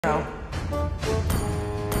If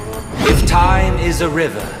time is a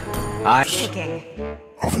river, Kicking.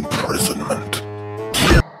 Of imprisonment.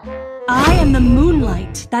 I am the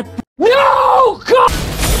moonlight that... No! God!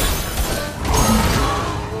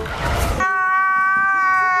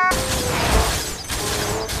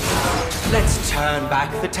 Let's turn back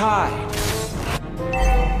the tide.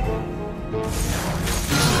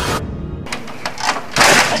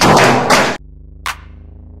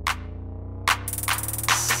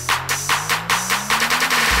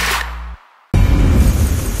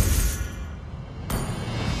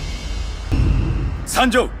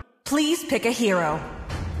 Sanjo! Please pick a hero.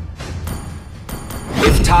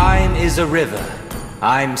 If time is a river,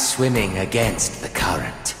 I'm swimming against the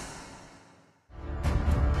current.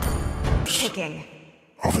 Kicking.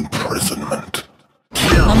 Of imprisonment.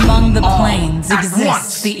 Among the planes exists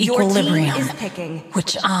once. the Your equilibrium, team is picking.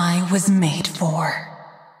 which I was made for.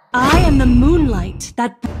 I am the moonlight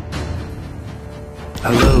that...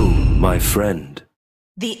 Hello, my friend.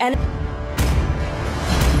 The enemy...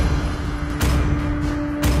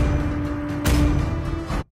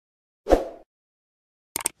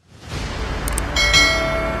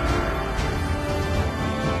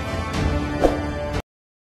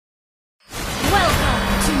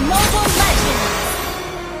 Welcome to Mobile Legends!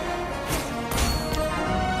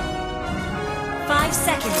 5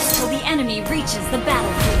 seconds till the enemy reaches the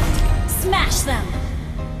battlefield. Smash them!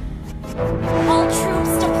 All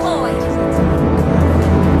troops deployed!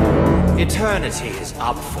 Eternity is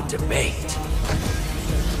up for debate.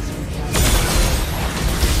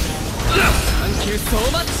 Thank you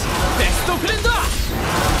so much! Best friend!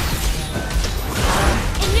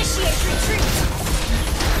 Initiate retreat!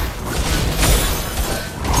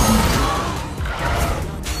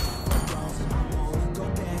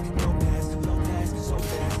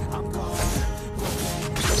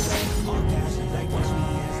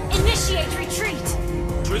 Initiate retreat!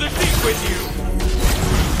 To the deep with you!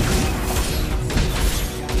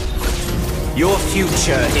 Your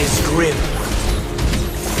future is grim.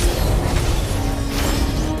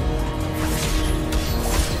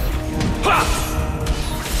 Ha!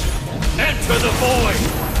 Enter the void!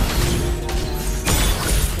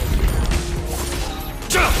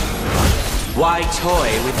 Jump! Why toy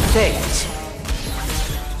with fate?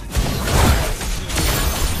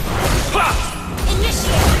 Ha!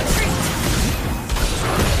 Initiate retreat!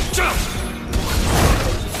 Jump!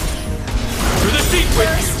 To the deep with you!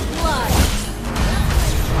 First blood!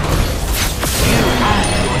 You had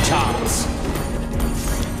your chance.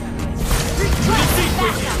 Request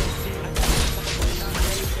backup!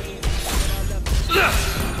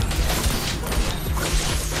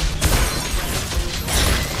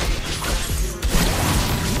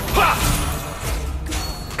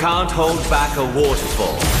 Ha! Can't hold back a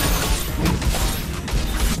waterfall.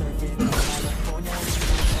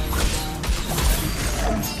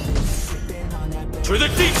 To the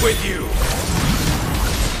deep with you!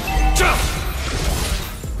 Jump!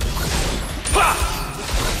 Ha!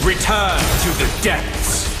 Return to the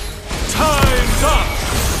depths. Time's up!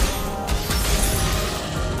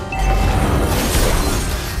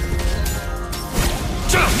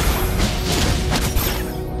 Jump!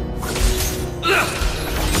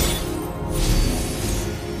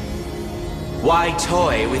 Why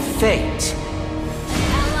toy with fate?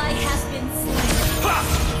 Ally has been slain. Ha!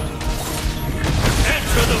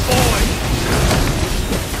 Enter the void!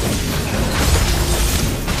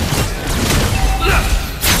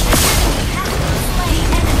 Slain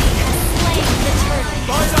enemy has slain the turtle.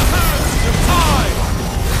 By the hands of time!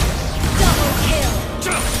 Double kill.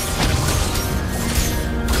 Jump!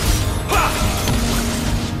 Ha!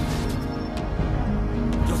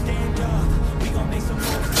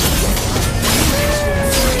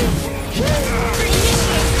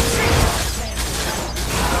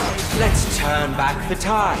 Let's turn back the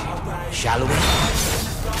tide, shall we?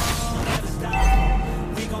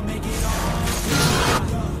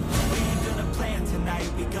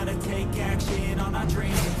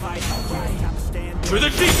 To the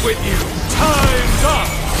deep with you! Time's up!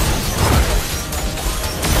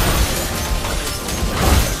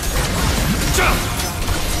 Jump!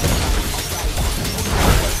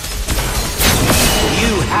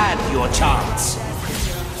 You had your chance.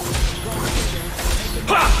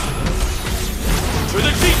 Ha! To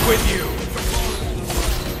the deep with you!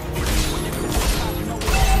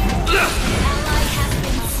 Ally has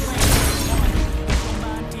been slain.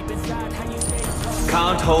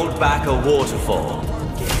 Can't hold back a waterfall.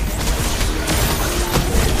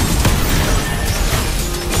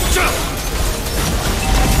 Jump!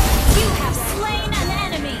 You have slain an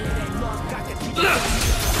enemy.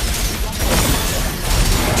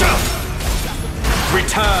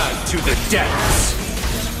 Return to the depths!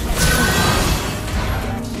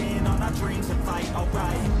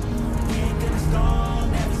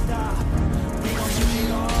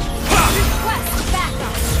 Request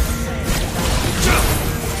backup!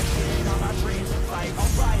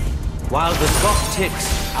 While the clock ticks,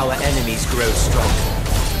 our enemies grow stronger.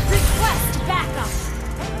 Request backup!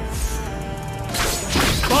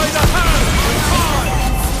 By the hand of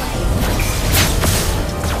time!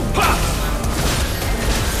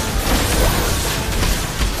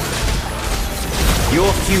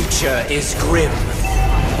 Your future is grim.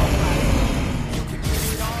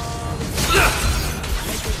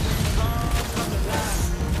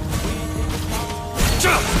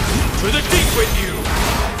 To the deep with you!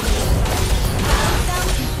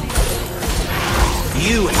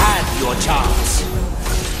 You had your chance.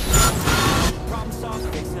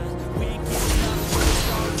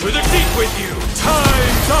 To the deep with you!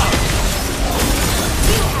 Time's up!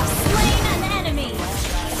 You have slain an enemy!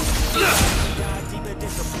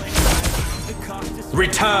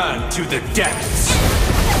 Return to the depths!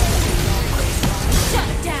 Shut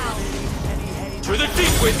down! To the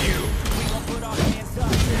deep with you!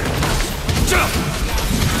 Jump!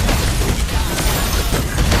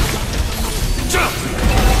 Jump!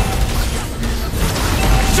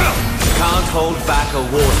 Jump! Can't hold back a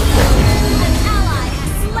waterfall. An ally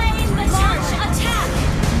has slain the launch attack!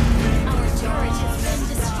 Our turret has been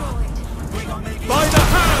destroyed. By the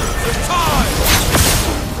hands of time!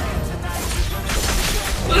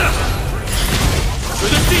 To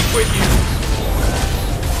the deep with you!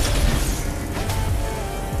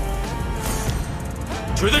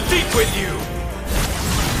 To the deep with you!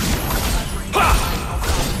 Ha!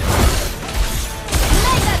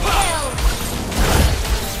 Mega kill!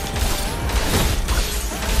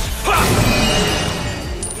 Ha!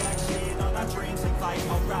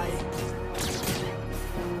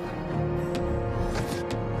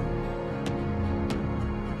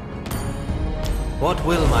 What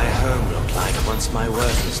will my home look like once my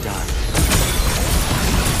work is done?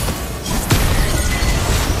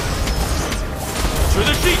 To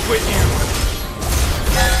the deep with you!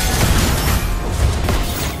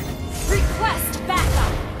 Request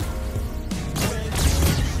backup!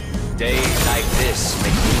 Days like this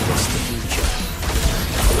make me miss the future.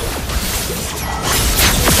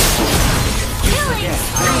 Killing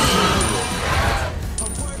spree!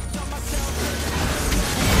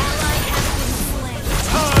 Ally has been slain.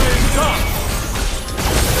 Time's up!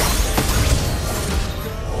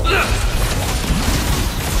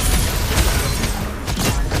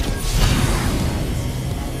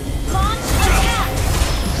 Launch attack!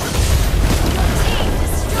 Your team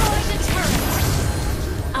destroyed a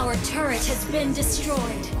turret. Our turret has been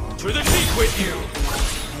destroyed. To the deep with you!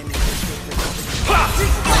 Ha!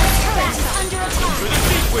 Turret is under To attack. the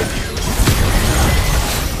deep with you!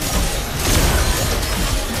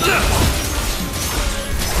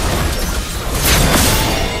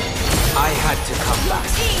 I had to come Your back.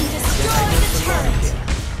 team destroyed the turret.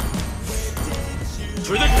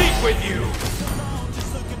 To the deep with you!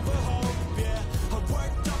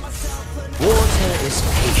 Water is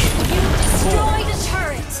patient. You destroyed a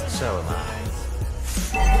turret. So am I.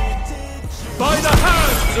 By the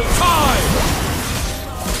hands of time!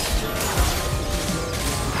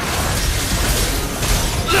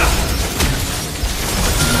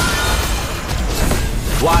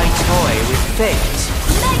 Why toy with fate?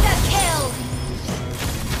 Mega kill!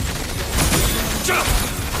 Jump!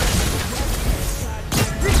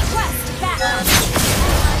 Request backup!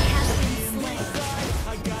 Ally has been slain.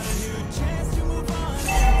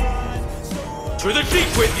 To the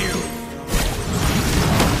deep with you!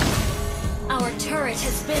 Our turret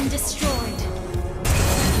has been destroyed.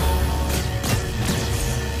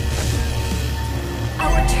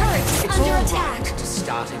 Our turret is It's under all attack. right to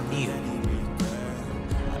start anew.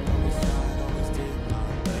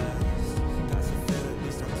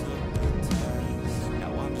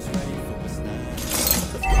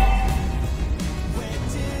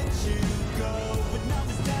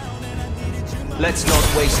 Let's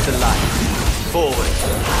not waste the light. Forward.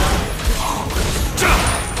 Jump!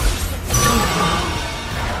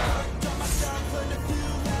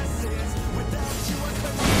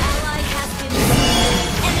 Ally has been slain.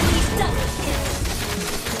 Enemy double kill.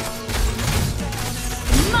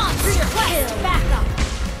 Monster kill. Backup.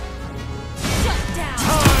 Shut down.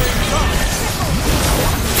 Time's up!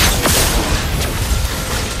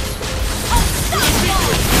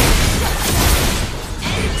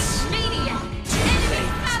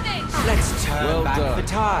 Let's turn back the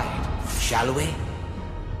tide, shall we?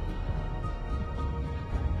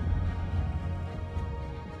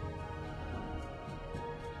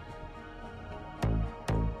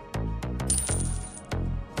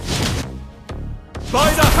 By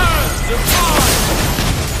the hands of time!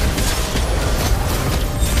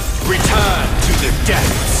 Return to the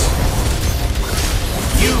depths!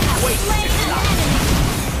 You wasted life!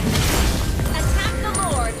 Attack the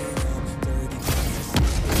Lord!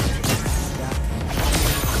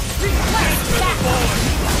 Request backup!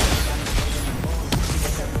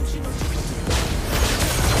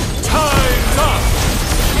 Time's up!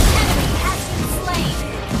 An enemy has been slain!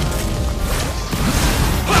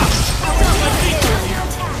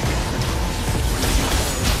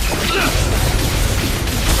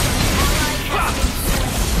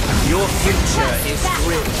 Your future is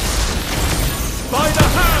grim. By the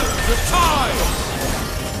hands of time!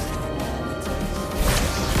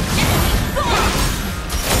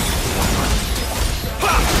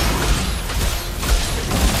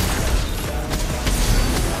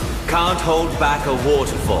 Can't hold back a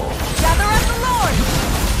waterfall. Gather at the Lord!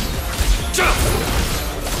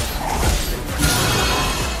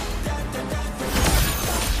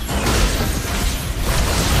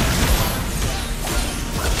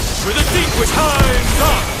 For the deep with time's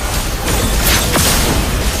up!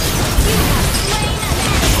 You have slain an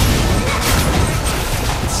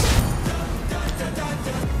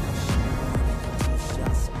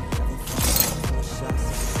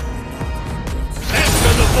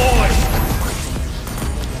Enter the void!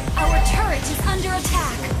 Our turret is under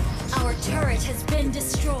attack. Our turret has been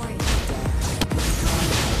destroyed.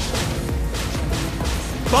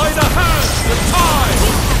 By the hands of time!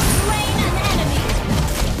 Slain an enemy.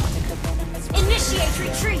 Initiate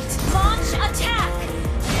retreat. Launch attack.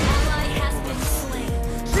 An ally has been slain.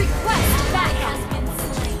 Request back has been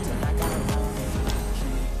slain.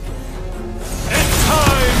 And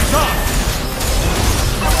time's up!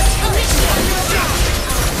 Our turret is under attack.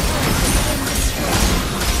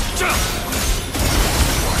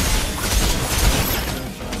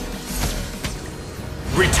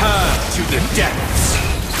 Return to the depths!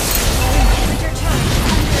 Inhibitor turret is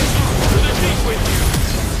under attack. To the deep with you!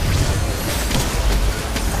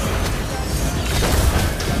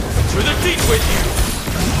 To the deep with you!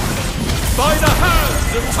 By the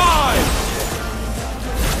hands of time!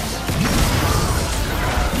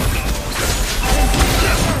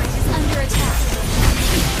 Turret is under attack.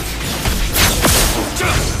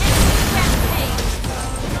 Rampage.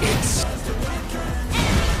 It's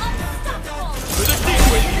Enemy unstoppable. to the deep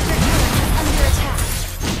with you! Under attack.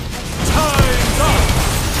 Time's up!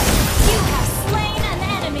 You have slain an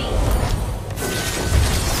enemy.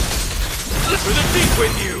 To the deep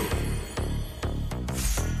with you!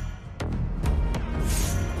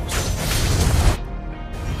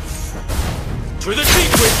 To the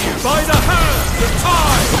deep with you! By the hands of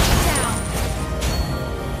time! Down.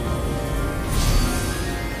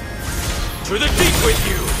 To the deep with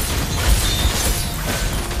you!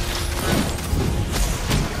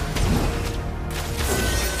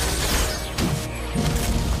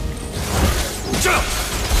 Jump!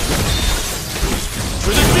 To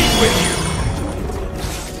the deep with you!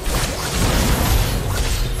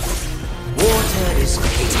 Water is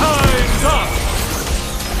peace. Time's up!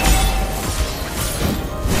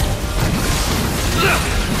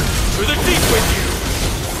 To the deep with you!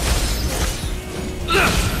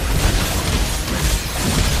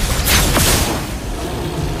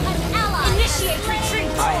 An ally. Initiate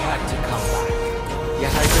retreat. I had to come back,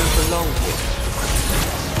 yet I don't belong here.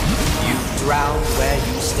 You drown where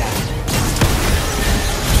you stand.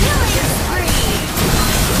 Killing spree.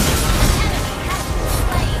 Enemy has been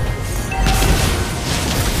slain.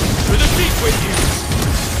 To the deep with you!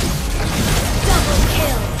 Double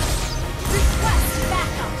kill. Request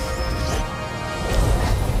backup.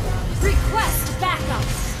 Request backup.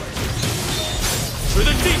 To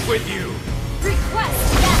the deep with you! Request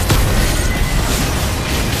backup.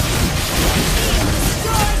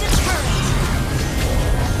 Destroy the turret.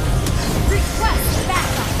 Request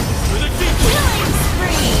backup. To the deep with you! Killing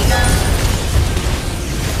spree.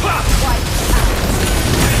 Ha! Wipe out.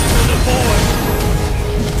 To the void!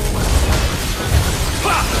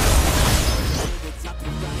 Ha!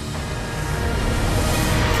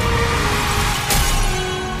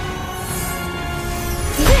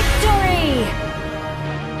 Victory!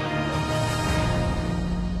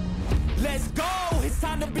 Let's go, it's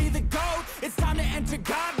time to be the GOAT. It's time to enter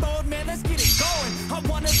God mode, man, let's get it going. I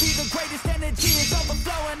wanna be the greatest, energy is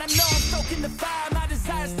overflowing. I know I'm stoking the fire, my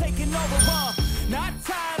desire's taking over. Not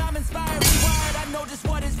tired, I'm inspired, rewired. I know just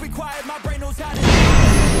what is required, my brain knows how to do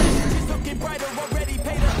it. Just looking brighter, already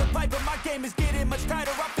paid up the fight, but my game is getting much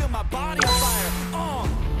tighter. I feel my body on fire.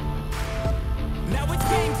 Now it's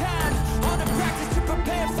game time, all the practice to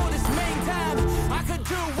prepare for this main time. I could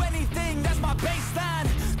do anything, that's my baseline.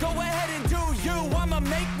 Go ahead and do you, I'm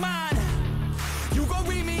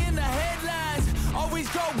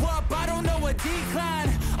go up, I don't know a decline.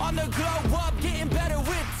 On the glow up, getting better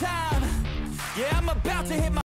with time. Yeah, I'm about to hit my